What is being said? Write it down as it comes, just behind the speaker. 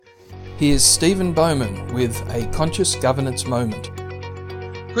Here's Stephen Bowman with a Conscious Governance Moment.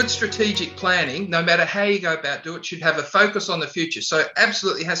 Good strategic planning, no matter how you go about doing it, should have a focus on the future. So it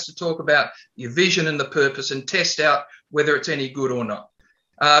absolutely has to talk about your vision and the purpose and test out whether it's any good or not.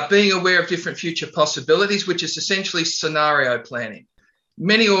 Being aware of different future possibilities, which is essentially scenario planning.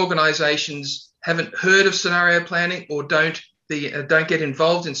 Many organisations haven't heard of scenario planning or don't get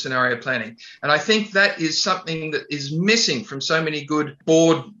involved in scenario planning. And I think that is something that is missing from so many good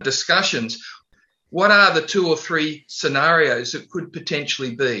board discussions. What are the 2 or 3 scenarios that could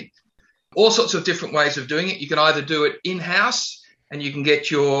potentially be? All sorts of different ways of doing it. You can either do it in-house and you can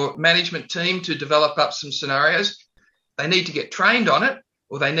get your management team to develop up some scenarios. They need to get trained on it,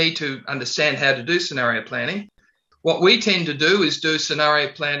 or they need to understand how to do scenario planning. What we tend to do is do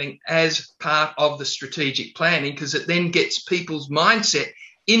scenario planning as part of the strategic planning, because it then gets people's mindset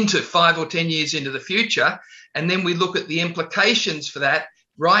into 5 or 10 years into the future. And then we look at the implications for that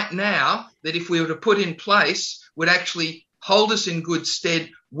right now, that if we were to put in place, would actually hold us in good stead,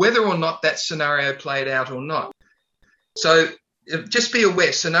 whether or not that scenario played out or not. So just be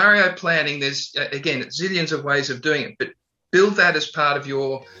aware, scenario planning, there's, again, zillions of ways of doing it, but build that as part of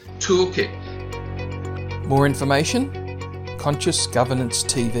your toolkit. More information?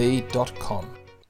 ConsciousGovernancetv.com